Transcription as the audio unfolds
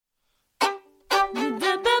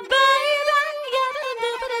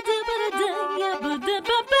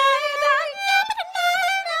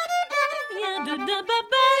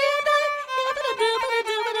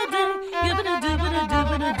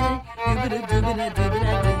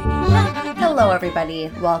Hello,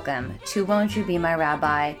 everybody. Welcome to Won't You Be My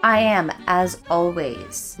Rabbi? I am, as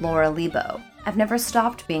always, Laura Lebo. I've never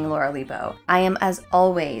stopped being Laura Lebo. I am, as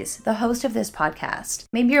always, the host of this podcast.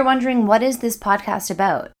 Maybe you're wondering, what is this podcast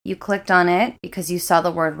about? You clicked on it because you saw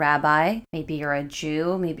the word rabbi. Maybe you're a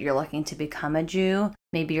Jew. Maybe you're looking to become a Jew.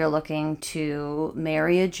 Maybe you're looking to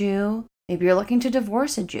marry a Jew. Maybe you're looking to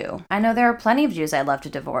divorce a Jew. I know there are plenty of Jews I'd love to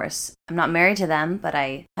divorce. I'm not married to them, but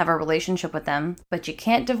I have a relationship with them. But you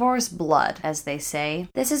can't divorce blood, as they say.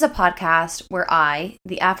 This is a podcast where I,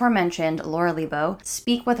 the aforementioned Laura Lebo,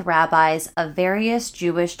 speak with rabbis of various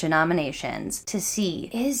Jewish denominations to see,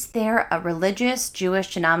 is there a religious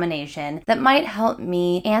Jewish denomination that might help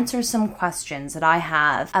me answer some questions that I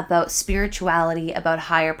have about spirituality, about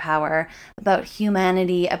higher power, about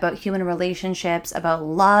humanity, about human relationships, about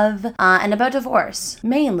love, and about divorce.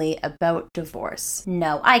 Mainly about divorce.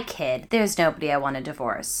 No, I kid. There's nobody I want to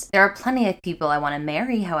divorce. There are plenty of people I want to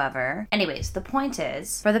marry, however. Anyways, the point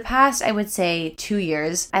is, for the past, I would say, 2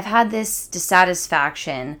 years, I've had this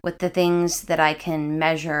dissatisfaction with the things that I can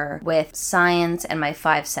measure with science and my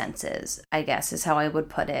five senses, I guess is how I would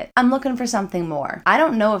put it. I'm looking for something more. I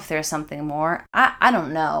don't know if there's something more. I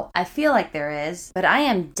don't know. I feel like there is, but I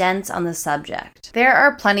am dense on the subject. There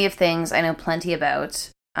are plenty of things I know plenty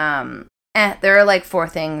about. There are like 4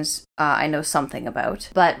 things I know something about,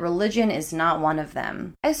 but religion is not one of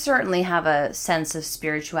them. I certainly have a sense of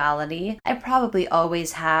spirituality. I probably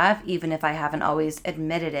always have, even if I haven't always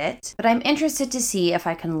admitted it, but I'm interested to see if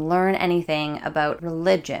I can learn anything about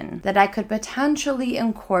religion that I could potentially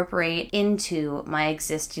incorporate into my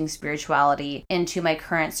existing spirituality, into my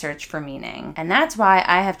current search for meaning. And that's why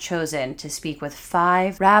I have chosen to speak with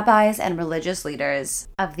 5 rabbis and religious leaders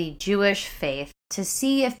of the Jewish faith to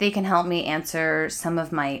see if they can help me answer some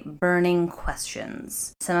of my burning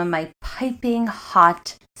questions, some of my piping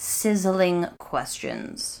hot, sizzling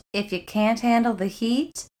questions. If you can't handle the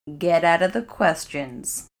heat, get out of the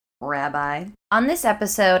questions, Rabbi. On this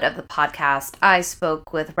episode of the podcast, I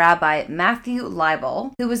spoke with Rabbi Matthew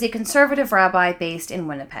Leibel, who is a conservative rabbi based in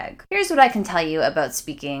Winnipeg. Here's what I can tell you about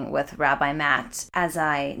speaking with Rabbi Matt, as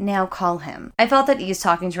I now call him. I felt at ease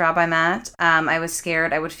talking to Rabbi Matt. I was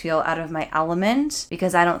scared I would feel out of my element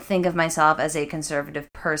because I don't think of myself as a conservative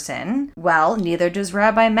person. Well, neither does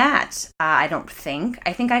Rabbi Matt. I don't think.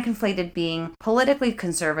 I think I conflated being politically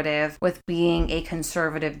conservative with being a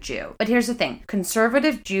conservative Jew. But here's the thing.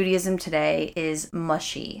 Conservative Judaism today is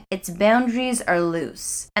mushy. Its boundaries are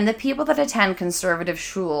loose. And the people that attend conservative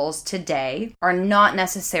shuls today are not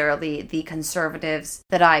necessarily the conservatives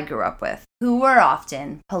that I grew up with, who were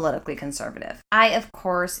often politically conservative. I, of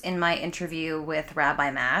course, in my interview with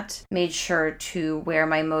Rabbi Matt, made sure to wear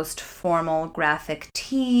my most formal graphic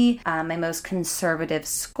tee, my most conservative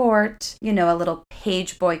skirt, a little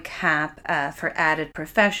page boy cap for added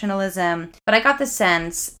professionalism. But I got the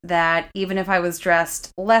sense that even if I was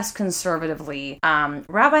dressed less conservatively,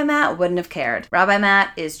 Rabbi Matt wouldn't have cared. Rabbi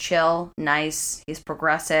Matt is chill, nice, he's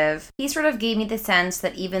progressive. He sort of gave me the sense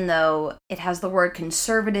that even though it has the word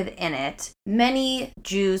conservative in it, many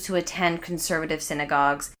Jews who attend conservative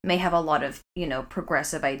synagogues may have a lot of,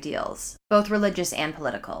 progressive ideals, both religious and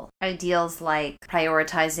political. Ideals like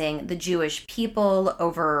prioritizing the Jewish people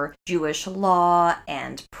over Jewish law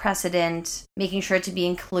and precedent, making sure to be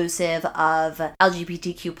inclusive of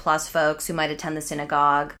LGBTQ plus folks who might attend the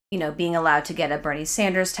synagogue, being allowed to get a Bernie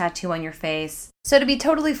Sanders tattoo on your face. So to be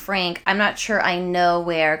totally frank, I'm not sure I know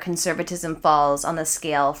where conservatism falls on the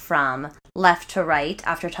scale from left to right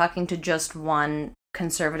after talking to just one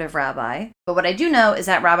conservative rabbi. But what I do know is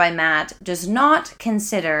that Rabbi Matt does not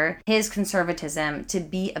consider his conservatism to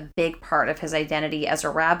be a big part of his identity as a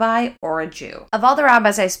rabbi or a Jew. Of all the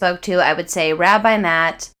rabbis I spoke to, I would say Rabbi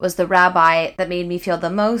Matt was the rabbi that made me feel the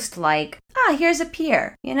most like, here's a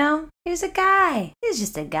peer, Here's a guy. He's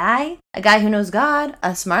just a guy. A guy who knows God,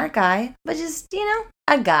 a smart guy, but just,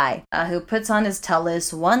 a guy who puts on his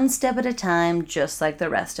tallis one step at a time, just like the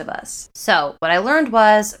rest of us. So what I learned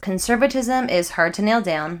was conservatism is hard to nail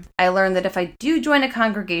down. I learned that if I do join a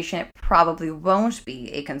congregation, it probably won't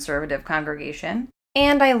be a conservative congregation.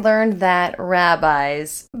 And I learned that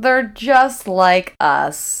rabbis, they're just like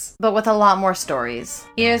us, but with a lot more stories.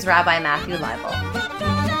 Here's Rabbi Matthew Leibel.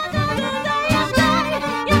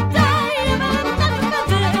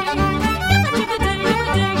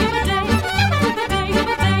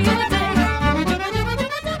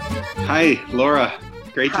 Hi, Laura.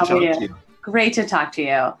 Great to talk to you. Great to talk to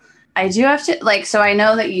you. I do have to, so I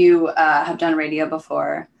know that you have done radio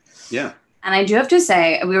before. Yeah. And I do have to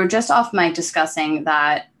say, we were just off mic discussing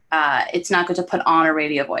that it's not good to put on a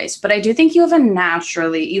radio voice, but I do think you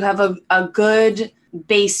have a good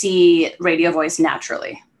bassy radio voice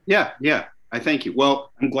naturally. Yeah. I thank you.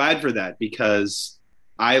 Well, I'm glad for that because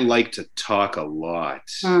I like to talk a lot.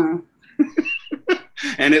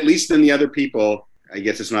 And at least in the other people, I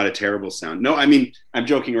guess it's not a terrible sound. No, I mean, I'm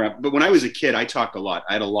joking around. But when I was a kid, I talked a lot.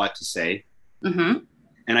 I had a lot to say. Mm-hmm.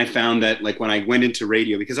 And I found that like when I went into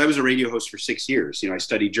radio, because I was a radio host for 6 years, I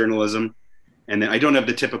studied journalism. And then I don't have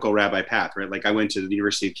the typical rabbi path, right? Like I went to the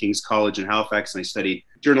University of King's College in Halifax and I studied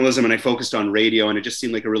journalism and I focused on radio. And it just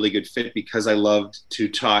seemed like a really good fit because I loved to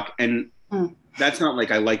talk. And that's not like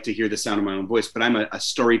I like to hear the sound of my own voice, but I'm a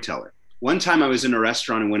storyteller. One time I was in a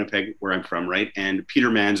restaurant in Winnipeg, where I'm from, right? And Peter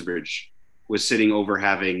Mansbridge was sitting over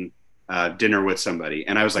having dinner with somebody.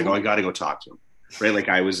 And I was like, I got to go talk to him, right? Like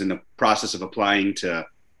I was in the process of applying I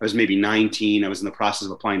was maybe 19. I was in the process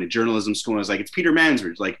of applying to journalism school. And I was like, it's Peter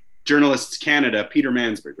Mansbridge, like Journalists Canada, Peter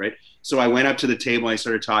Mansbridge, right? So I went up to the table, I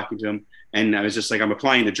started talking to him. And I was just like, I'm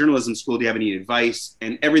applying to journalism school. Do you have any advice?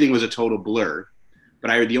 And everything was a total blur.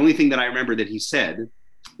 But the only thing that I remember that he said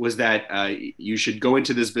was that you should go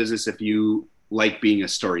into this business if you like being a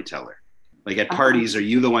storyteller. Like at parties, are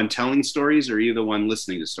you the one telling stories or are you the one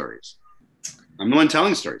listening to stories? I'm the one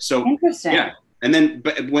telling stories. So interesting. Yeah. And then,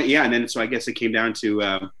 so I guess it came down to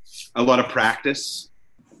a lot of practice,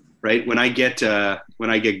 right? When I get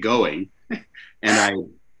going and I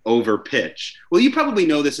over pitch, well, you probably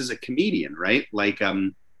know this as a comedian, right? Like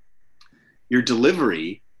your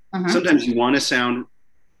delivery, sometimes you want to sound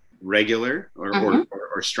regular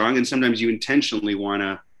or strong, and sometimes you intentionally want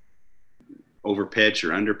to over pitch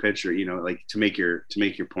or under pitch or like to make your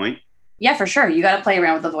point. Yeah, for sure. You got to play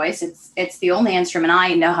around with the voice. It's the only instrument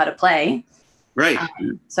I know how to play, right?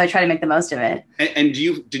 So I try to make the most of it. And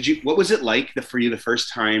did you what was it like for you the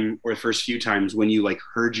first time or the first few times when you like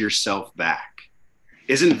heard yourself back?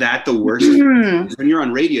 Isn't that the worst? When you're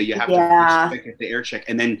on radio, you have to check the air check,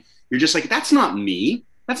 and then you're just like, that's not me.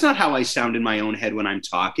 That's not how I sound in my own head when I'm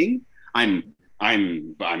talking. I'm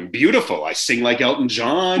beautiful. I sing like Elton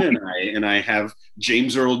John, and I have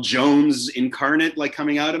James Earl Jones incarnate like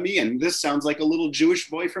coming out of me. And this sounds like a little Jewish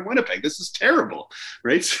boy from Winnipeg. This is terrible,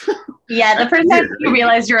 right? Yeah, the first time you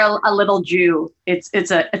realize you're a little Jew, it's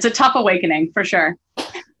a tough awakening for sure.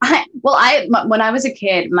 When I was a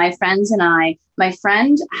kid, my friend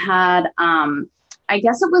had I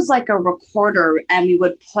guess it was like a recorder, and we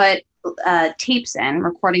would put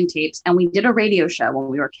recording tapes, and we did a radio show when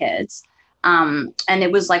we were kids. And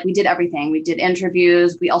it was like, we did everything. We did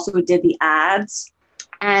interviews. We also did the ads.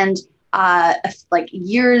 And like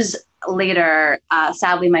years later,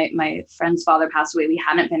 sadly, my friend's father passed away. We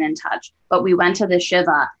hadn't been in touch, but we went to the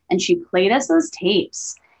Shiva and she played us those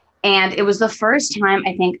tapes. And it was the first time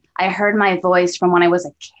I think I heard my voice from when I was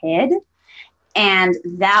a kid. And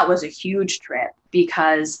that was a huge trip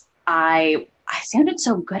because I sounded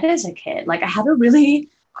so good as a kid. Like I had a really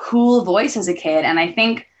cool voice as a kid. And I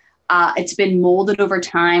think it's been molded over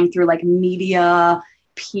time through like media,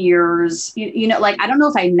 peers, like, I don't know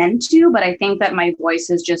if I meant to, but I think that my voice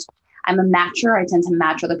is just, I'm a matcher. I tend to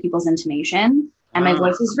match other people's intonation. And my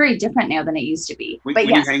voice is very different now than it used to be. When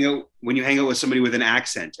you hang out with somebody with an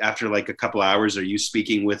accent, after like a couple hours, are you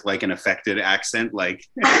speaking with like an affected accent? Like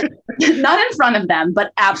not in front of them,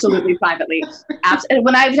 but absolutely privately.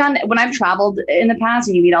 When I've traveled in the past,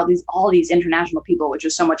 and you meet all these international people, which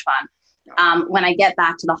is so much fun. When I get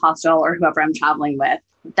back to the hostel or whoever I'm traveling with,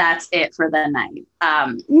 that's it for the night.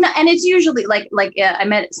 And it's usually like I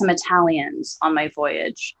met some Italians on my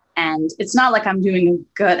voyage. And it's not like I'm doing a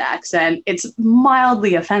good accent. It's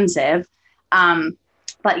mildly offensive.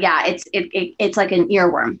 But yeah, it's like an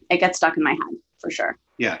earworm. It gets stuck in my head for sure.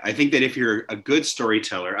 Yeah, I think that if you're a good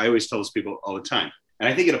storyteller, I always tell those people all the time, and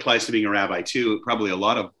I think it applies to being a rabbi too, probably a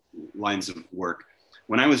lot of lines of work.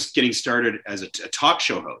 When I was getting started as a talk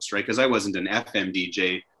show host, right? Because I wasn't an FM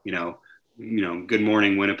DJ, Good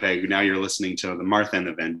Morning Winnipeg. Now you're listening to the Martha and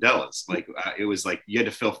the Vandellas. Like it was like you had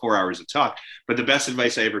to fill 4 hours of talk. But the best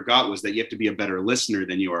advice I ever got was that you have to be a better listener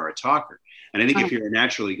than you are a talker. And I think if you're a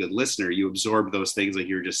naturally good listener, you absorb those things like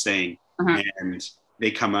you were just saying, and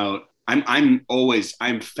they come out. I'm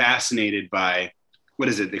fascinated by, what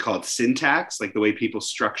is it? They call it syntax, like the way people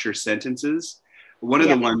structure sentences. One of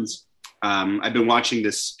the ones, I've been watching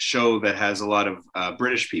this show that has a lot of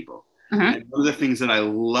British people. And one of the things that I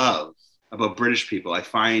love about British people, I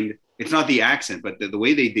find it's not the accent, but the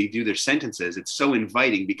way they do their sentences, it's so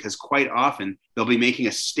inviting because quite often they'll be making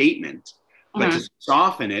a statement, but to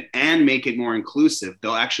soften it and make it more inclusive,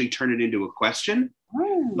 they'll actually turn it into a question.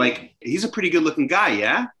 Like, he's a pretty good looking guy,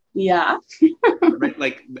 yeah? Yeah. Right?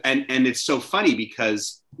 Like, and it's so funny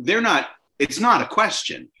because they're not it's not a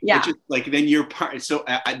question. Yeah. It's just like, then you're part. So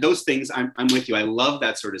those things, I'm with you. I love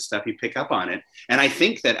that sort of stuff. You pick up on it. And I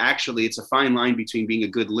think that actually it's a fine line between being a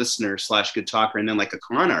good listener / good talker and then like a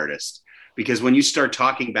con artist. Because when you start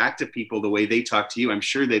talking back to people the way they talk to you, I'm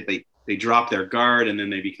sure that they drop their guard and then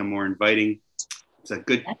they become more inviting. It's a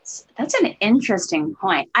good. That's an interesting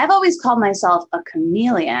point. I've always called myself a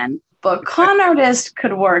chameleon, but con artist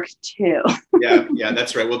could work too. yeah,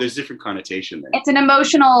 that's right. Well, there's different connotation there. It's an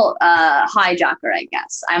emotional hijacker, I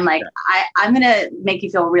guess. I'm like, I'm going to make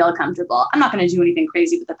you feel real comfortable. I'm not going to do anything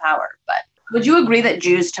crazy with the power. But would you agree that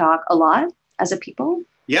Jews talk a lot as a people?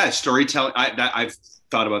 Yeah, storytelling. I've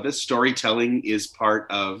thought about this. Storytelling is part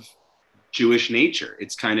of Jewish nature.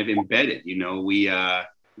 It's kind of embedded. You know, we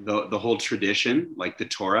the whole tradition, like the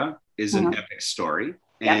Torah, is an epic story.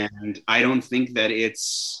 Yep. And I don't think that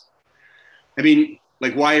it's, I mean,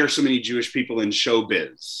 like, why are so many Jewish people in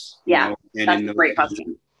showbiz? Yeah, you know, and that's in a great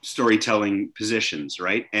question. Storytelling positions,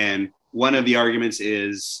 right? And one of the arguments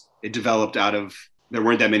is it developed out of, there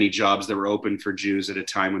weren't that many jobs that were open for Jews at a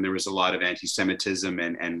time when there was a lot of anti-Semitism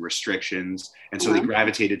and restrictions. And so they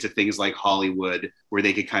gravitated to things like Hollywood, where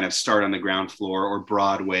they could kind of start on the ground floor, or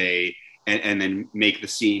Broadway, and then make the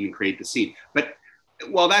scene and create the scene. But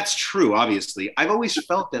while that's true, obviously, I've always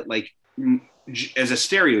felt that, like, as a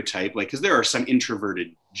stereotype, like, because there are some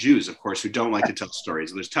introverted Jews, of course, who don't like to tell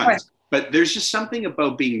stories. There's tons. Right. But there's just something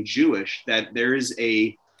about being Jewish that there is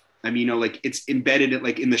like, it's embedded in,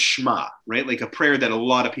 like, in the Shema, right? Like a prayer that a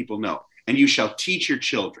lot of people know. And you shall teach your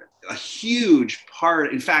children. A huge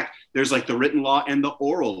part. In fact, there's like the written law and the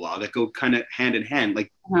oral law that go kind of hand in hand.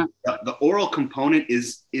 Like the oral component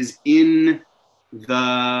is in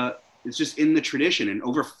it's just in the tradition, and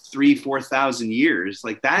over 3,000-4,000 years,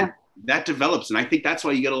 like that develops. And I think that's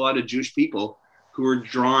why you get a lot of Jewish people who are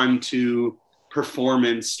drawn to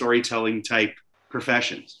performance, storytelling type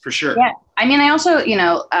professions, for sure. Yeah. I mean, I also,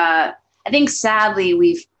 I think sadly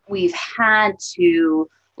we've had to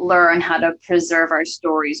learn how to preserve our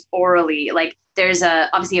stories orally. Like, there's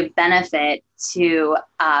obviously a benefit to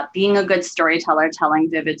being a good storyteller, telling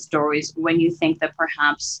vivid stories, when you think that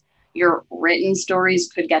perhaps your written stories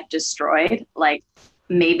could get destroyed. Like,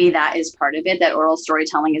 maybe that is part of it, that oral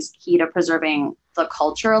storytelling is key to preserving the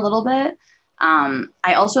culture a little bit.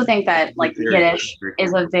 I also think that, like, Yiddish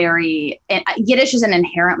is Yiddish is an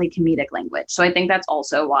inherently comedic language. So I think that's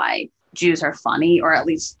also why Jews are funny, or at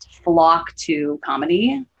least flock to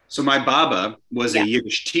comedy. So my Baba was a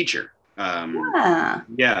Yiddish teacher.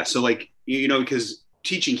 So, like, because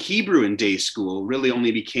teaching Hebrew in day school really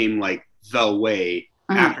only became like the way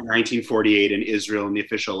after 1948 in Israel and the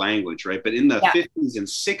official language, right? But in the 50s and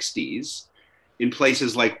 60s, in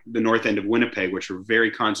places like the north end of Winnipeg, which were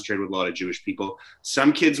very concentrated with a lot of Jewish people,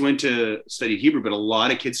 some kids went to study Hebrew, but a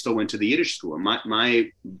lot of kids still went to the Yiddish school.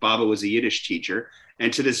 My Baba was a Yiddish teacher,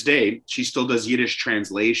 and to this day, she still does Yiddish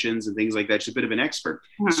translations and things like that. She's a bit of an expert.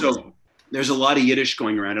 So there's a lot of Yiddish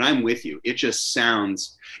going around, and I'm with you. It just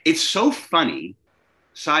sounds, it's so funny,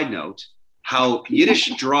 side note, how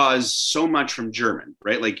Yiddish draws so much from German,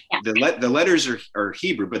 right? Like the letters are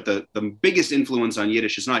Hebrew, but the biggest influence on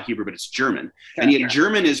Yiddish is not Hebrew, but it's German. And yet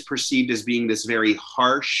German is perceived as being this very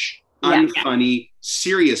harsh, unfunny,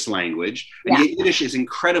 serious language. And yet Yiddish is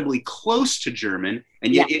incredibly close to German.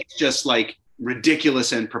 And yet it's just like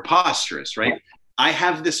ridiculous and preposterous, right? I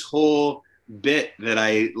have this whole bit that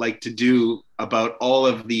I like to do about all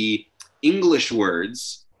of the English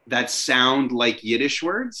words that sound like Yiddish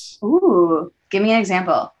words. Ooh, give me an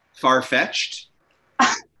example. Far-fetched.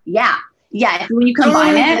 Yeah. When you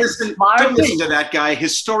combine don't listen to that guy.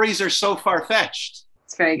 His stories are so far-fetched.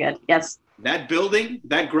 It's very good. Yes. That building,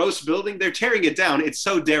 that gross building, they're tearing it down. It's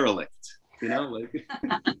so derelict. Like.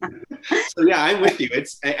 So yeah, I'm with you.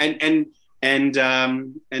 It's and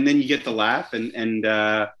then you get the laugh, and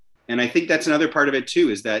I think that's another part of it too.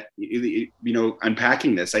 Is that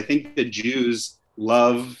unpacking this, I think the Jews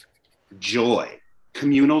love joy,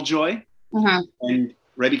 communal joy, and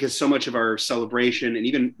right, because so much of our celebration and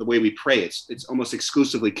even the way we pray, it's almost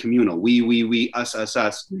exclusively communal. We, us,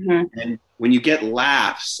 and when you get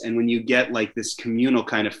laughs and when you get like this communal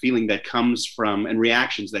kind of feeling that comes from, and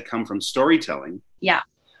reactions that come from storytelling,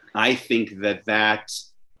 I think that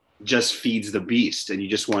just feeds the beast, and you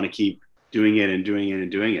just want to keep doing it and doing it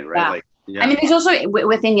and doing it, right? I mean, there's also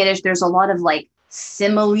within Yiddish, there's a lot of like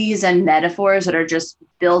similes and metaphors that are just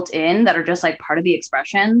built in, that are just like part of the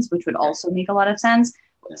expressions, which would also make a lot of sense.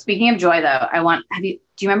 Speaking of joy, though, do you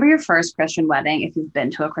remember your first Christian wedding, if you've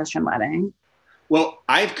been to a Christian wedding? Well,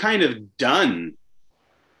 I've been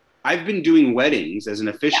doing weddings as an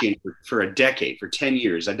officiant for a decade, for 10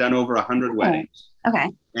 years. I've done over 100 weddings. Okay.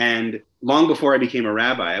 And long before I became a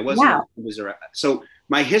rabbi. I wasn't. Wow. So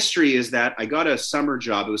my history is that I got a summer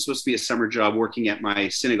job. It was supposed to be a summer job working at my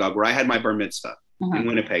synagogue where I had my bar mitzvah in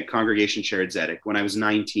Winnipeg, Congregation Shared Zedek, when I was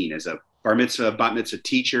 19 as a bar mitzvah, bat mitzvah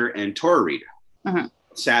teacher and Torah reader.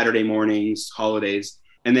 Saturday mornings, holidays.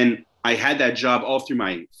 And then I had that job all through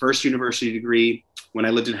my first university degree. When I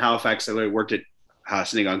lived in Halifax, I worked at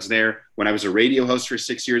synagogues there. When I was a radio host for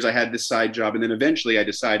 6 years, I had this side job. And then eventually I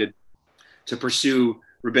decided to pursue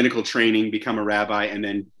rabbinical training, become a rabbi, and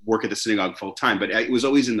then work at the synagogue full time. But it was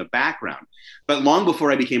always in the background. But long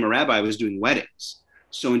before I became a rabbi, I was doing weddings.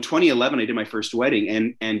 So in 2011, I did my first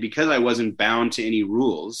wedding. And because I wasn't bound to any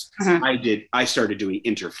rules, I started doing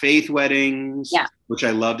interfaith weddings, which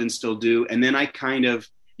I loved and still do. And then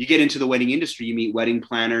you get into the wedding industry, you meet wedding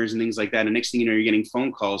planners and things like that. And next thing you know, you're getting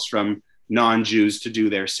phone calls from non-Jews to do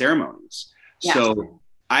their ceremonies. Yeah. So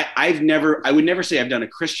I would never say I've done a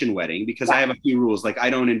Christian wedding because I have a few rules. Like I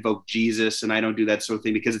don't invoke Jesus and I don't do that sort of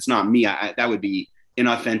thing because it's not me. That would be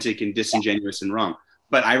inauthentic and disingenuous and wrong.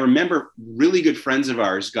 But I remember really good friends of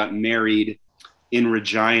ours got married in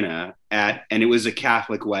Regina and it was a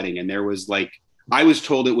Catholic wedding. And there was I was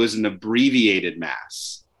told it was an abbreviated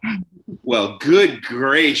mass. Well, good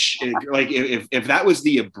gracious. If that was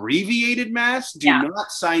the abbreviated mass, do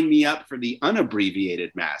not sign me up for the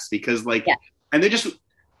unabbreviated mass because and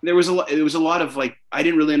there was a lot of I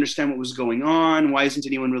didn't really understand what was going on. Why isn't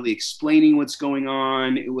anyone really explaining what's going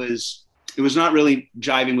on? It was not really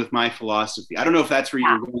jiving with my philosophy. I don't know if that's where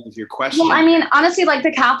you're going with your question. Well, I mean, honestly,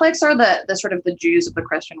 the Catholics are the sort of the Jews of the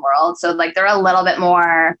Christian world. So they're a little bit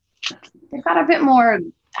more, they've got a bit more,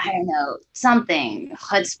 I don't know, something,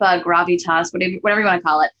 chutzpah, gravitas, whatever you want to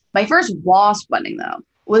call it. My first WASP wedding, though,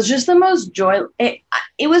 was just the most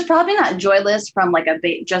it was probably not joyless from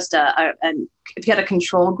if you had a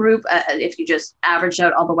control group, if you just averaged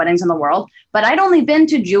out all the weddings in the world. But I'd only been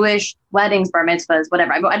to Jewish weddings, bar mitzvahs,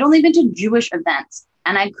 whatever. I'd only been to Jewish events.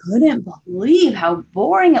 And I couldn't believe how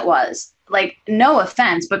boring it was. No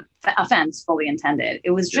offense, but offense fully intended.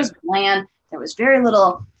 It was just bland. There was very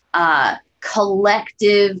little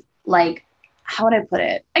collective, how would I put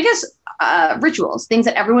it? I guess rituals, things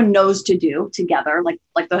that everyone knows to do together,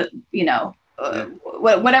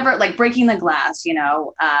 whatever, breaking the glass,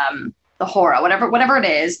 the horror, whatever it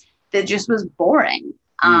is, that just was boring.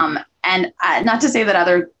 And not to say that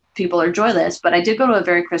other people are joyless, but I did go to a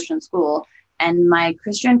very Christian school, and my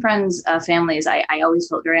Christian friends' families, I always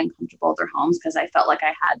felt very uncomfortable at their homes because I felt like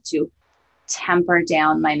I had to temper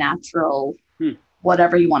down my natural,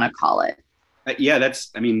 whatever you want to call it.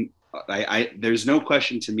 There's no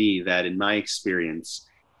question to me that in my experience,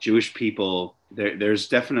 Jewish people, there's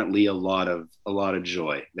definitely a lot of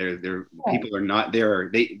joy. People are not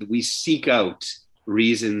there. We seek out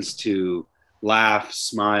reasons to laugh,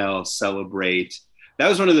 smile, celebrate. That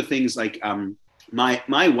was one of the things.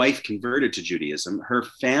 My wife converted to Judaism. Her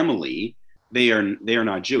family, they are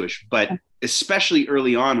not Jewish, but especially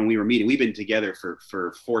early on when we were meeting, we've been together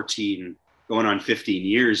for 14, going on 15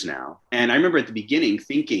 years now. And I remember at the beginning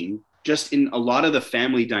thinking, just in a lot of the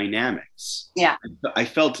family dynamics, I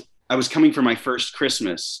felt I was coming for my first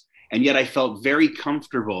Christmas, and yet I felt very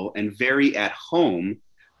comfortable and very at home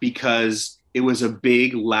because it was a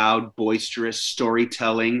big, loud, boisterous,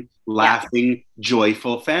 storytelling, laughing,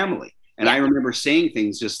 joyful family. And I remember saying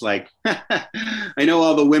things just like, I know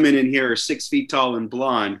all the women in here are 6 feet tall and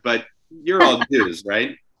blonde, but you're all Jews,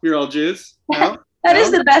 right? You're all Jews? No? That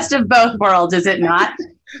is the best of both worlds, is it not?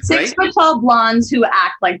 6 foot tall blondes who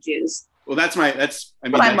act like Jews. Well, that's my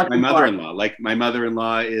mother-in-law. My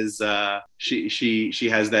mother-in-law is she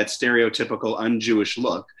has that stereotypical un-Jewish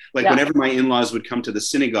look. Whenever my in-laws would come to the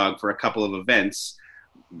synagogue for a couple of events,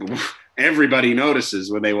 everybody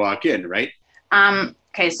notices when they walk in, right?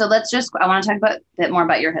 Okay, so I want to talk a bit more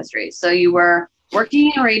about your history. So you were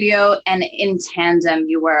working in radio, and in tandem,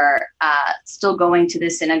 you were still going to the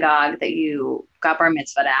synagogue that you got bar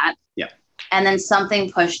mitzvah at. Yeah. And then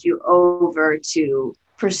something pushed you over to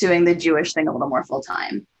pursuing the Jewish thing a little more full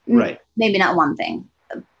time. Right. Maybe not one thing.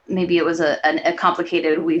 Maybe it was a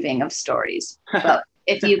complicated weaving of stories. But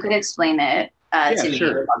if you could explain it to me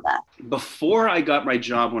about that. Before I got my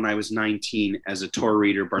job when I was 19 as a Torah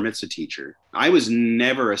reader, bar mitzvah teacher, I was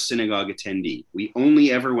never a synagogue attendee. We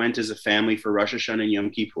only ever went as a family for Rosh Hashanah and Yom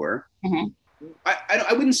Kippur. Mm-hmm.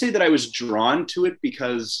 I wouldn't say that I was drawn to it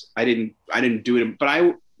because I didn't do it, but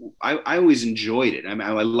I always enjoyed it.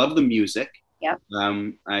 I love the music. Yep.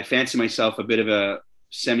 I fancy myself a bit of a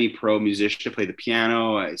semi-pro musician. I play the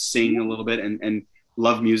piano, I sing a little bit, and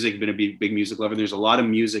love music, been a big music lover. There's a lot of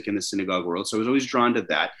music in the synagogue world. So I was always drawn to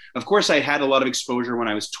that. Of course, I had a lot of exposure when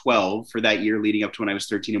I was 12 for that year leading up to when I was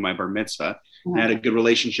 13 in my bar mitzvah. Mm-hmm. I had a good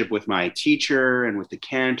relationship with my teacher and with the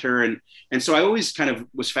cantor. And so I always kind of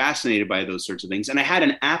was fascinated by those sorts of things. And I had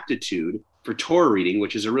an aptitude for Torah reading,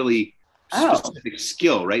 which is a really specific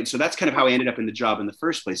skill, right? So that's kind of how I ended up in the job in the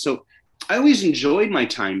first place. So I always enjoyed my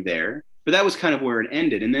time there, but that was kind of where it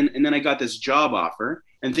ended. And then I got this job offer,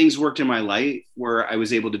 and things worked in my life where I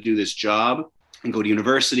was able to do this job and go to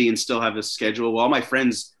university and still have a schedule. Well, all my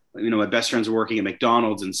friends, my best friends were working at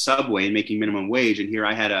McDonald's and Subway and making minimum wage. And here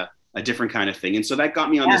I had a different kind of thing. And so that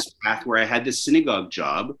got me on this path where I had this synagogue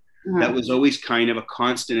job that was always kind of a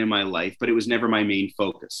constant in my life, but it was never my main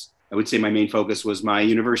focus. I would say my main focus was my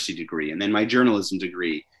university degree, and then my journalism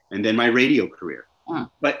degree, and then my radio career.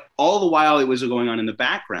 But all the while it was going on in the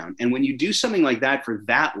background. And when you do something like that for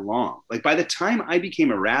that long, like by the time I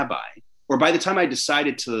became a rabbi, or by the time I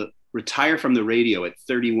decided to retire from the radio at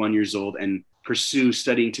 31 years old and pursue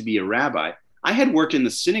studying to be a rabbi, I had worked in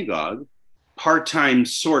the synagogue part-time,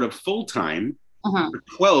 sort of full-time for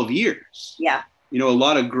 12 years. Yeah. A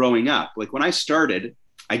lot of growing up. Like when I started,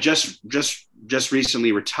 I just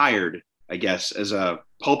recently retired, I guess, as a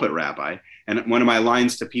pulpit rabbi. And one of my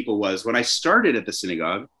lines to people was, when I started at the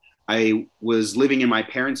synagogue, I was living in my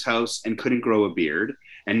parents' house and couldn't grow a beard.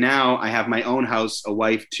 And now I have my own house, a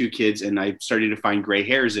wife, 2 kids, and I'm starting to find gray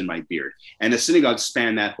hairs in my beard. And the synagogue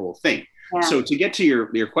spanned that whole thing. Yeah. So to get to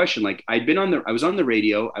your question, like I was on the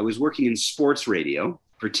radio, I was working in sports radio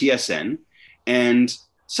for TSN. And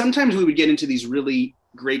sometimes we would get into these really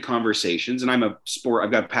great conversations. And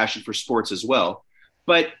I've got a passion for sports as well.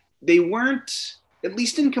 But they weren't, at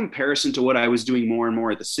least in comparison to what I was doing more and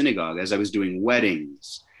more at the synagogue, as I was doing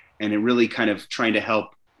weddings and it really kind of trying to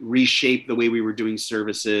help reshape the way we were doing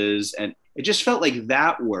services. And it just felt like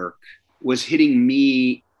that work was hitting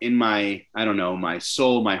me in my, my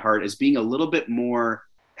soul, my heart, as being having a little bit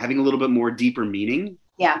more deeper meaning.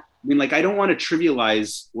 Yeah. I mean, like, I don't want to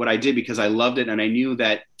trivialize what I did because I loved it. And I knew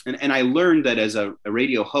that, and I learned that as a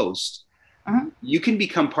radio host, you can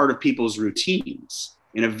become part of people's routines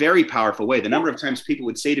in a very powerful way. The number of times people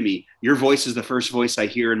would say to me, your voice is the first voice I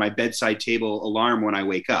hear in my bedside table alarm when I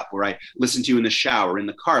wake up, or I listen to you in the shower, in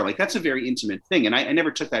the car. Like, that's a very intimate thing. And I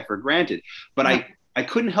never took that for granted. But I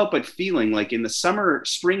couldn't help but feeling like in the summer of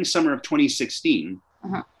 2016,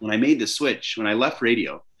 when I made the switch, when I left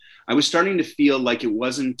radio, I was starting to feel like it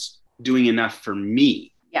wasn't doing enough for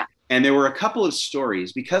me. Yeah. And there were a couple of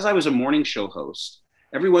stories, because I was a morning show host.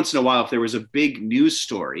 Every once in a while, if there was a big news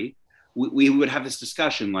story, we would have this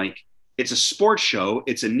discussion, like, it's a sports show,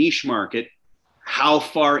 it's a niche market. How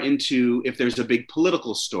far into, if there's a big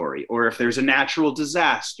political story, or if there's a natural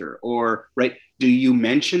disaster, or, right, do you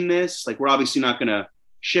mention this? Like, we're obviously not going to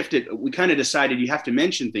shift it. We kind of decided you have to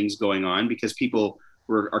mention things going on because people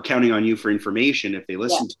are counting on you for information if they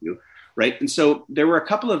listen to you, right? And so there were a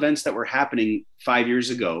couple of events that were happening 5 years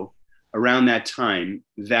ago around that time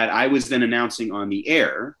that I was then announcing on the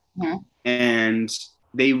air. And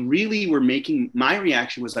they really were my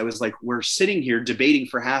reaction was, I was like, we're sitting here debating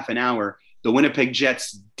for half an hour the Winnipeg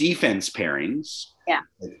Jets defense pairings. Yeah.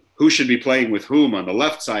 Who should be playing with whom on the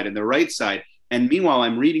left side and the right side. And meanwhile,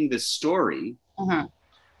 I'm reading this story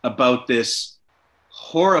about this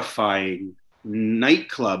horrifying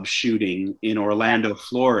nightclub shooting in Orlando,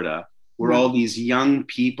 Florida, where all these young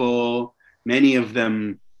people, many of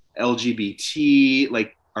them LGBT,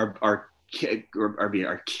 like are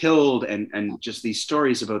killed, and just these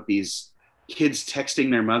stories about these kids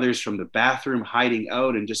texting their mothers from the bathroom, hiding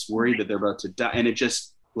out and just worried that they're about to die. And it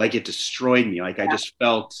just, like, it destroyed me. Like, I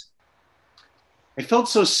felt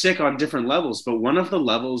so sick on different levels, but one of the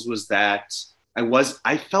levels was that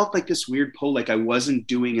I felt like this weird pull, like I wasn't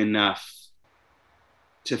doing enough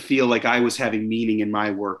to feel like I was having meaning in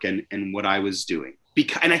my work and what I was doing.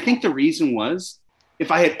 And I think the reason was,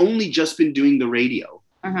 if I had only just been doing the radio,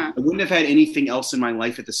 I wouldn't have had anything else in my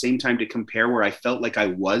life at the same time to compare where I felt like I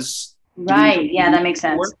was. Right. Yeah, that makes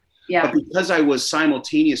sense. Yeah. But because I was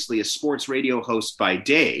simultaneously a sports radio host by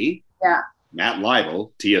day, Matt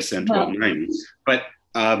Leibel, TSN 1290, but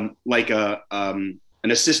like an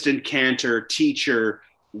assistant cantor, teacher,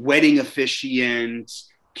 wedding officiant,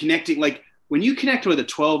 connecting, like, when you connect with a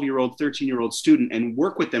 12-year-old, 13-year-old student and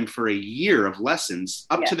work with them for a year of lessons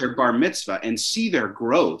up to their bar mitzvah and see their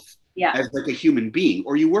growth as like a human being,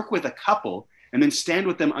 or you work with a couple and then stand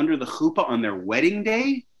with them under the chuppah on their wedding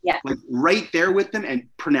day, like right there with them and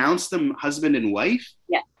pronounce them husband and wife.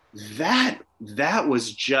 That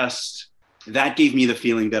was just, that gave me the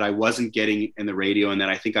feeling that I wasn't getting in the radio, and that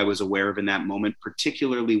I think I was aware of in that moment,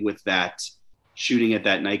 particularly with that shooting at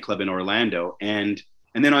that nightclub in Orlando. And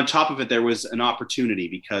then on top of it, there was an opportunity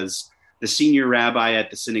because the senior rabbi at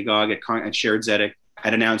the synagogue at Shared Zedek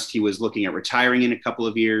had announced he was looking at retiring in a couple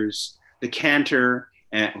of years. The cantor,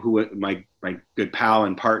 who my good pal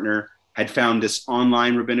and partner, had found this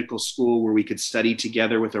online rabbinical school where we could study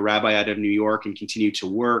together with a rabbi out of New York and continue to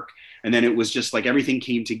work. And then it was just like everything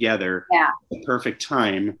came together at the perfect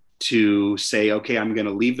time to say, okay, I'm going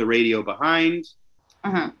to leave the radio behind,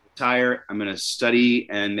 retire, I'm going to study.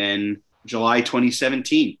 And then July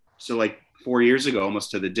 2017, so like 4 years ago,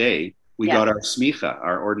 almost to the day, we got our smicha,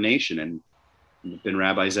 our ordination, and we've been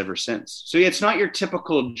rabbis ever since. So yeah, it's not your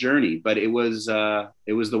typical journey, but it was the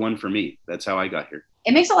one for me. That's how I got here.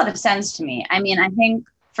 It makes a lot of sense to me. I mean, I think,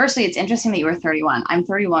 firstly, it's interesting that you were 31. I'm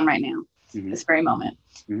 31 right now, this very moment.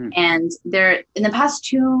 And there, in the past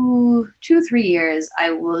 3 years,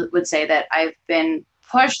 I would say that I've been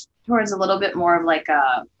pushed towards a little bit more of like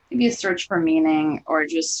maybe a search for meaning, or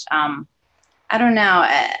just, I don't know.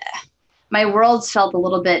 My world's felt a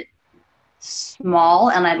little bit small,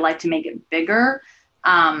 and I'd like to make it bigger.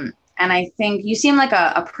 And I think you seem like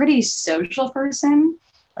a pretty social person,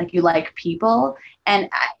 like you like people. And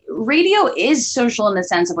radio is social in the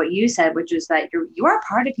sense of what you said, which is that you are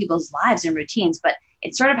part of people's lives and routines, but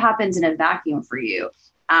it sort of happens in a vacuum for you.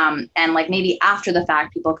 And like maybe after the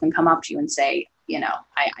fact, people can come up to you and say, you know,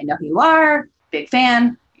 I know who you are, big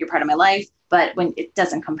fan, you're part of my life. But when it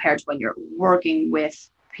doesn't compare to when you're working with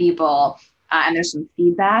people and there's some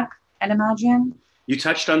feedback, I'd imagine. You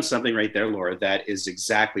touched on something right there, Laura, that is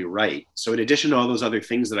exactly right. So in addition to all those other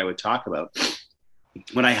things that I would talk about,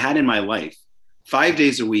 what I had in my life, 5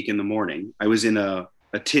 days a week in the morning, I was in a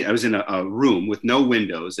room with no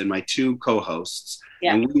windows and my two co-hosts,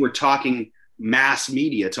 and we were talking mass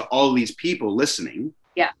media to all these people listening.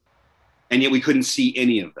 Yeah. And yet we couldn't see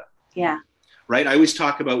any of them. Yeah. Right? I always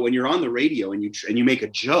talk about when you're on the radio and you make a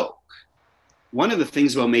joke. One of the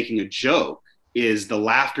things about making a joke is the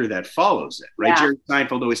laughter that follows it, right? Yeah. Jerry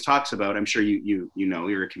Seinfeld always talks about, I'm sure you know,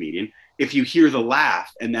 you're a comedian, if you hear the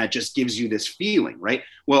laugh and that just gives you this feeling, right?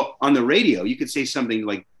 Well, on the radio, you could say something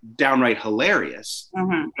like downright hilarious,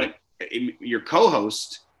 but your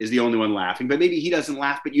co-host is the only one laughing, but maybe he doesn't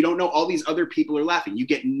laugh, but you don't know all these other people are laughing. You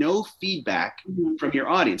get no feedback from your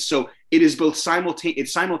audience. So it is both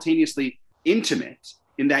simultaneously intimate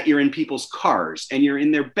in that you're in people's cars and you're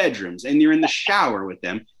in their bedrooms and you're in the shower with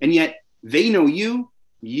them. And yet they know you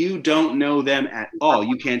don't know them at all.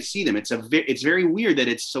 You can't see them. It's very weird that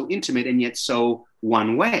it's so intimate and yet so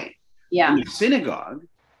one way. Yeah. In the synagogue,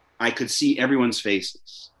 I could see everyone's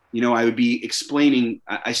faces. You know, I would be explaining,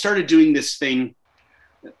 I started doing this thing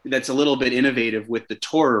that's a little bit innovative with the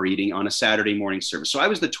Torah reading on a Saturday morning service. So I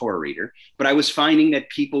was the Torah reader, but I was finding that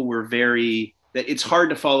people were that it's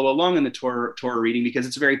hard to follow along in the Torah reading because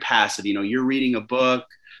it's very passive. You know, you're reading a book,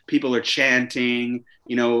 people are chanting,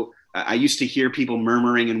 you know, I used to hear people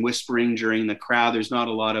murmuring and whispering during the crowd. There's not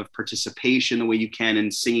a lot of participation the way you can in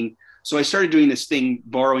singing. So I started doing this thing,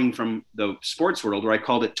 borrowing from the sports world, where I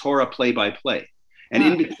called it Torah play-by-play. And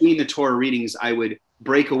in between the Torah readings, I would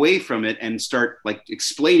break away from it and start like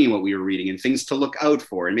explaining what we were reading and things to look out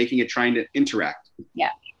for and making it, trying to interact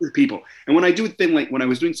with people. And when I do a thing like when I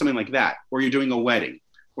was doing something like that, or you're doing a wedding,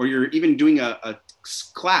 or you're even doing a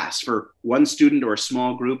class for one student or a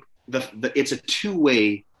small group, it's a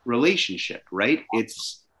two-way relationship, right?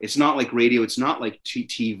 It's not like radio, it's not like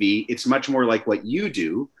TV, it's much more like what you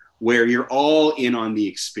do, where you're all in on the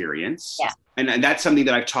experience. Yeah. And that's something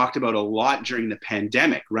that I've talked about a lot during the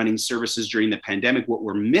pandemic, running services during the pandemic, what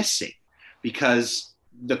we're missing, because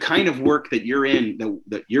the kind of work that you're in,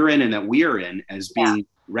 that you're in and that we are in as being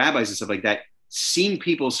rabbis and stuff like that, seeing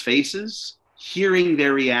people's faces, hearing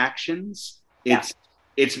their reactions,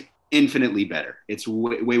 it's infinitely better. It's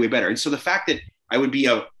way, way, way better. And so the fact that I would be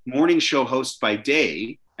a morning show host by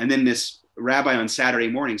day, and then this rabbi on Saturday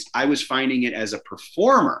mornings, I was finding it as a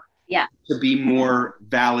performer to be more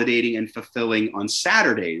validating and fulfilling on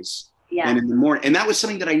Saturdays than in the morning. And that was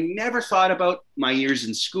something that I never thought about my years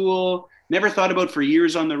in school, never thought about for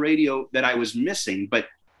years on the radio that I was missing. But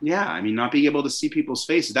yeah, I mean, not being able to see people's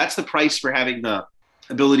faces, that's the price for having the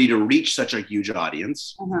ability to reach such a huge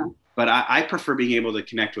audience. But I prefer being able to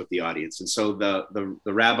connect with the audience. And so the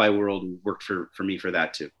rabbi world worked for me for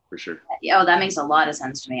that too, for sure. Oh, that makes a lot of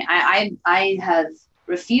sense to me. I have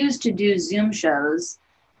refused to do Zoom shows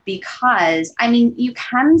because, I mean, you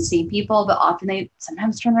can see people, but often they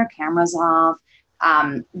sometimes turn their cameras off.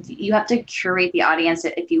 You have to curate the audience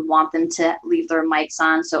if you want them to leave their mics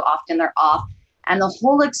on. So often they're off. And the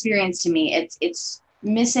whole experience to me, it's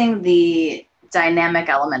missing the dynamic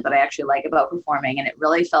element that I actually like about performing. And it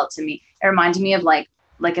really felt to me, it reminded me of like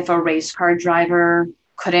like if a race car driver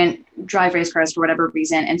couldn't drive race cars for whatever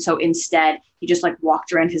reason, and so instead he just like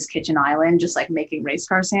walked around his kitchen island just like making race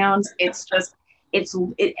car sounds. It's just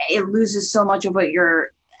it loses so much of what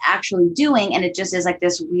you're actually doing, and it just is like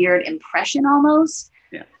this weird impression almost.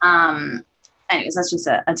 Yeah. Anyways, that's just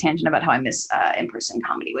a tangent about how I miss in-person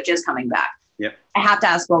comedy, which is coming back. Yep. I have to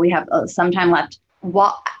ask, while we have some time left,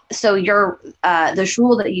 so your the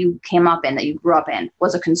shul that you came up in, that you grew up in,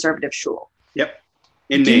 was a conservative shul? Yep.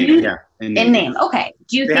 In name. In name. Okay.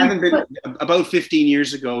 Do you think about 15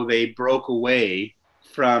 years ago, they broke away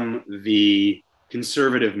from the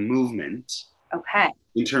conservative movement? Okay.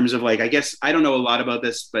 In terms of like, I guess, I don't know a lot about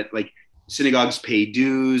this, but like synagogues pay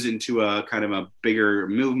dues into a kind of a bigger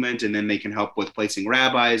movement, and then they can help with placing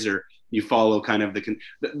rabbis, or you follow kind of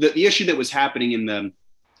the issue that was happening in the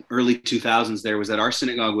early 2000s there was that our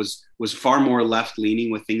synagogue was far more left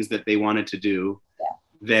leaning with things that they wanted to do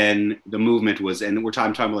than the movement was. And we're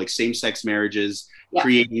talking about like same-sex marriages,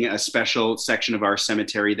 creating a special section of our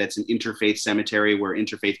cemetery that's an interfaith cemetery where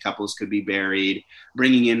interfaith couples could be buried,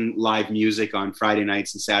 bringing in live music on Friday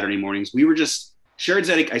nights and Saturday mornings. We were just, Shared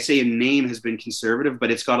Zedek, I say in name, has been conservative,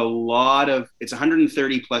 but it's got a lot of, it's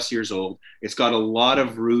 130 plus years old. It's got a lot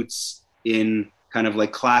of roots in kind of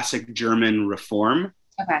like classic German reform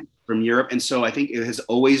from Europe. And so I think it has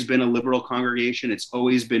always been a liberal congregation. It's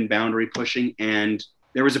always been boundary pushing. And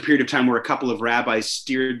there was a period of time where a couple of rabbis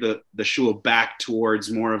steered the shul back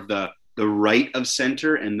towards more of the right of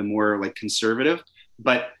center and the more like conservative.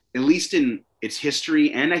 But at least in its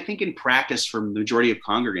history, and I think in practice for the majority of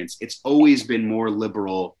congregants, it's always been more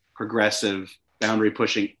liberal, progressive, boundary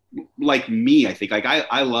pushing. Like me, I think, like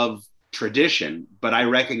I love tradition, but I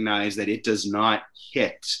recognize that it does not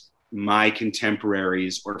hit my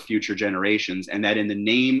contemporaries or future generations, and that in the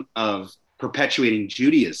name of perpetuating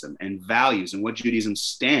Judaism and values and what Judaism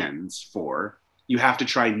stands for, you have to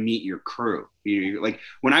try and meet your crew. Like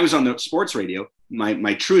when I was on the sports radio,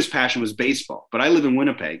 my truest passion was baseball, but I live in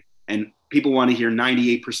Winnipeg and people want to hear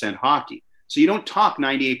 98% hockey. So you don't talk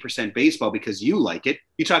 98% baseball because you like it.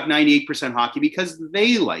 You talk 98% hockey because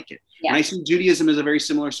they like it. Yeah. And I see Judaism as a very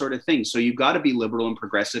similar sort of thing. So you've got to be liberal and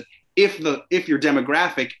progressive if your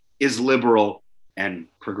demographic is liberal and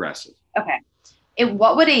progressive. Okay.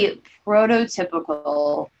 What would a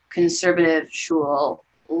prototypical conservative shul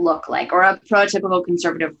look like, or a prototypical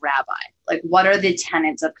conservative rabbi? Like, what are the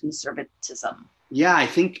tenets of conservatism? Yeah, I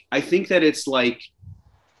think that it's like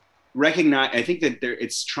I think that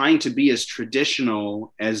it's trying to be as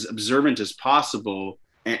traditional, as observant as possible,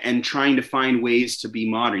 and trying to find ways to be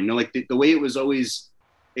modern. You know, like the way it was always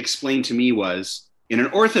explained to me was, in an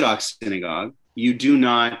Orthodox synagogue, you do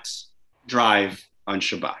not drive on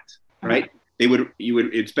Shabbat, right?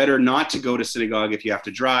 It's better not to go to synagogue if you have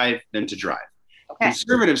to drive than to drive. Okay.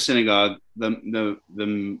 Conservative synagogue,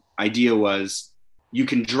 the idea was you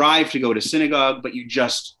can drive to go to synagogue, but you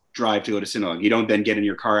just drive to go to synagogue. You don't then get in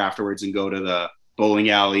your car afterwards and go to the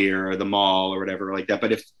bowling alley or the mall or whatever like that.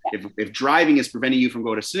 But if driving is preventing you from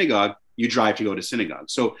going to synagogue, you drive to go to synagogue.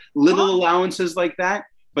 So little allowances like that,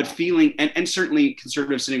 but feeling, and certainly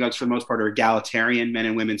conservative synagogues for the most part are egalitarian, men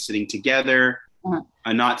and women sitting together,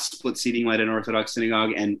 not split seating like an Orthodox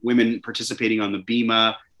synagogue, and women participating on the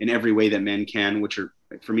bima in every way that men can, which are,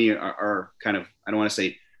 for me, are kind of, I don't want to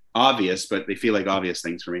say obvious, but they feel like obvious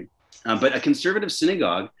things for me. But a conservative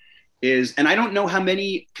synagogue is, and I don't know how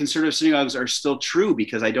many conservative synagogues are still true,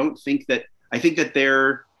 because I think that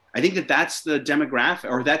that's the demographic,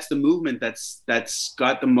 or that's the movement that's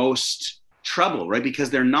got the most trouble, right? Because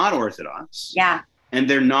they're not Orthodox. Yeah. And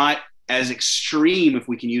they're not as extreme, if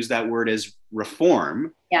we can use that word, as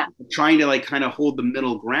reform. Yeah. Trying to like kind of hold the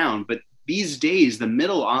middle ground. But these days, the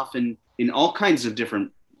middle often in all kinds of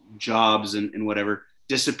different jobs and whatever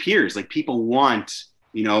disappears. Like people want,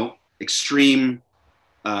 extreme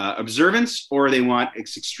observance, or they want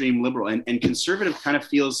extreme liberal, and conservative kind of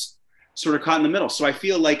feels sort of caught in the middle. So I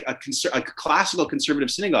feel like a classical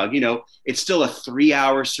conservative synagogue, it's still a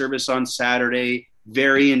 3-hour service on Saturday,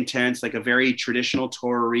 very intense, like a very traditional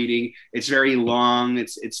Torah reading. It's very long.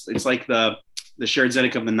 It's like the Shared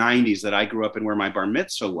Zedek of the 90s that I grew up in, where my bar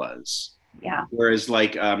mitzvah was. Yeah. Whereas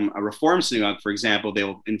like a Reform synagogue, for example,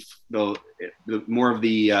 they'll more of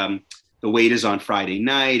the weight is on Friday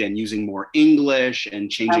night, and using more English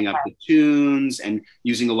and changing up the tunes and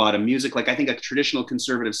using a lot of music. Like I think a traditional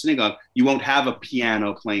conservative synagogue, you won't have a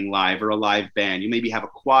piano playing live or a live band. You maybe have a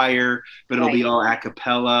choir, but it'll be all a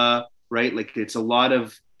cappella, right? Like it's a lot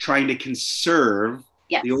of trying to conserve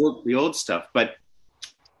the old stuff, but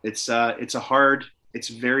it's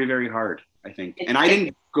very, very hard, I think. And I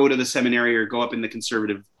didn't go to the seminary or go up in the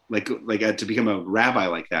conservative, like to become a rabbi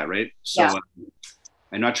like that, right? So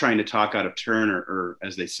I'm not trying to talk out of turn or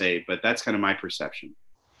as they say, but that's kind of my perception.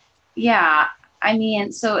 Yeah. I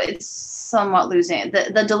mean, so it's somewhat losing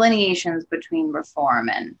the delineations between reform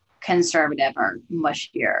and conservative are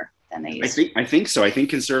mushier than they used to. I think so. I think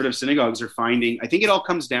conservative synagogues are finding, I think it all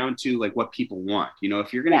comes down to like what people want. You know,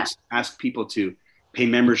 if you're going to ask people to pay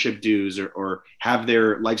membership dues or have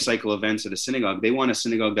their life cycle events at a synagogue, they want a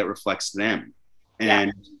synagogue that reflects them.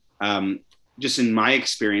 And just in my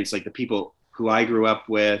experience, like the people who I grew up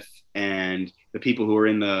with and the people who were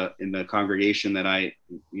in the congregation that I,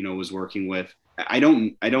 you know, was working with, I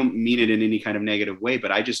don't mean it in any kind of negative way,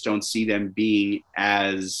 but I just don't see them being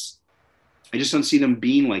like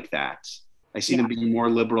that. I see them being more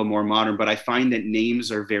liberal, more modern, but I find that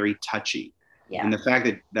names are very touchy. Yeah. And the fact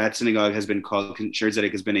that synagogue has been called, Shaare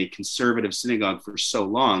Zedek has been a conservative synagogue for so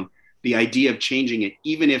long, the idea of changing it,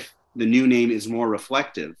 even if the new name is more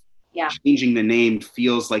reflective, changing the name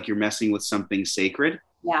feels like you're messing with something sacred.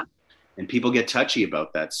 Yeah. And people get touchy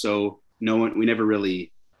about that. So we never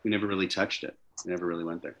really touched it. We never really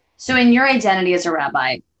went there. So in your identity as a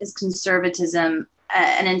rabbi, is conservatism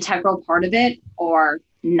an integral part of it or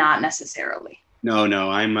not necessarily? No,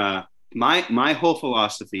 I'm my whole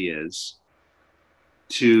philosophy is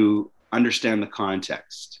to understand the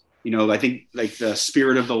context. You know, I think like the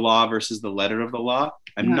spirit of the law versus the letter of the law.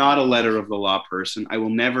 I'm not a letter of the law person. I will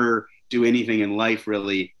never do anything in life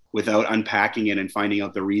really without unpacking it and finding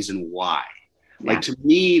out the reason why. Yeah. Like to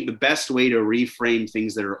me, the best way to reframe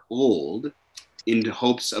things that are old into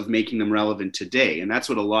hopes of making them relevant today. And that's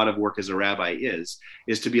what a lot of work as a rabbi is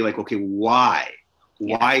to be like, okay, why?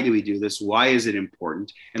 Why do we do this? Why is it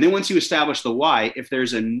important? And then once you establish the why, if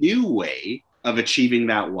there's a new way of achieving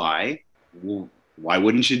that why, well, why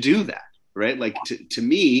wouldn't you do that? Right? Like to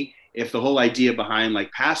me, if the whole idea behind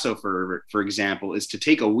like Passover, for example, is to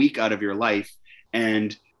take a week out of your life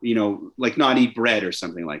and, you know, like not eat bread or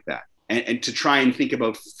something like that. And to try and think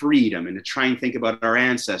about freedom and to try and think about our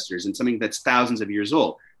ancestors and something that's thousands of years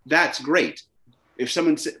old. That's great. If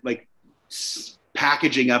someone's like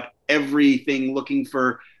packaging up everything, looking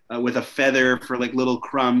for with a feather for like little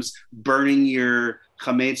crumbs, burning your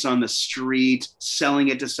chametz on the street, selling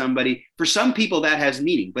it to somebody. For some people that has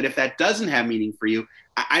meaning, but if that doesn't have meaning for you,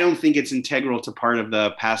 I don't think it's integral to part of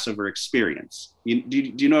the Passover experience. Do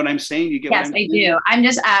you know what I'm saying? Do you get yes, what I'm saying? I do. I'm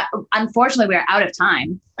just, unfortunately, we're out of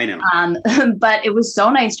time. I know. But it was so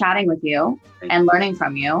nice chatting with you and learning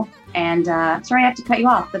from you. And sorry I have to cut you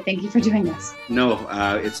off, but thank you for doing this. No,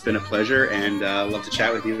 it's been a pleasure and love to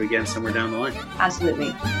chat with you again somewhere down the line.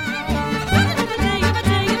 Absolutely.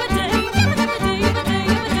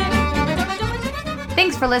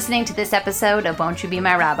 Thanks for listening to this episode of Won't You Be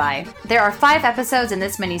My Rabbi. There are 5 episodes in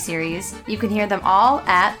this miniseries. You can hear them all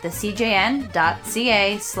at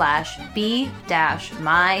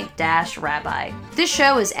thecjn.ca/b-my-rabbi. This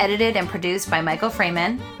show is edited and produced by Michael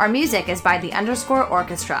Freeman. Our music is by the _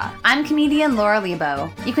 Orchestra. I'm comedian Laura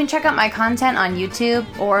Lebo. You can check out my content on YouTube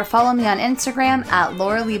or follow me on Instagram at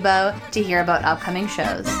Laura Lebo to hear about upcoming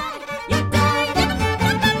shows.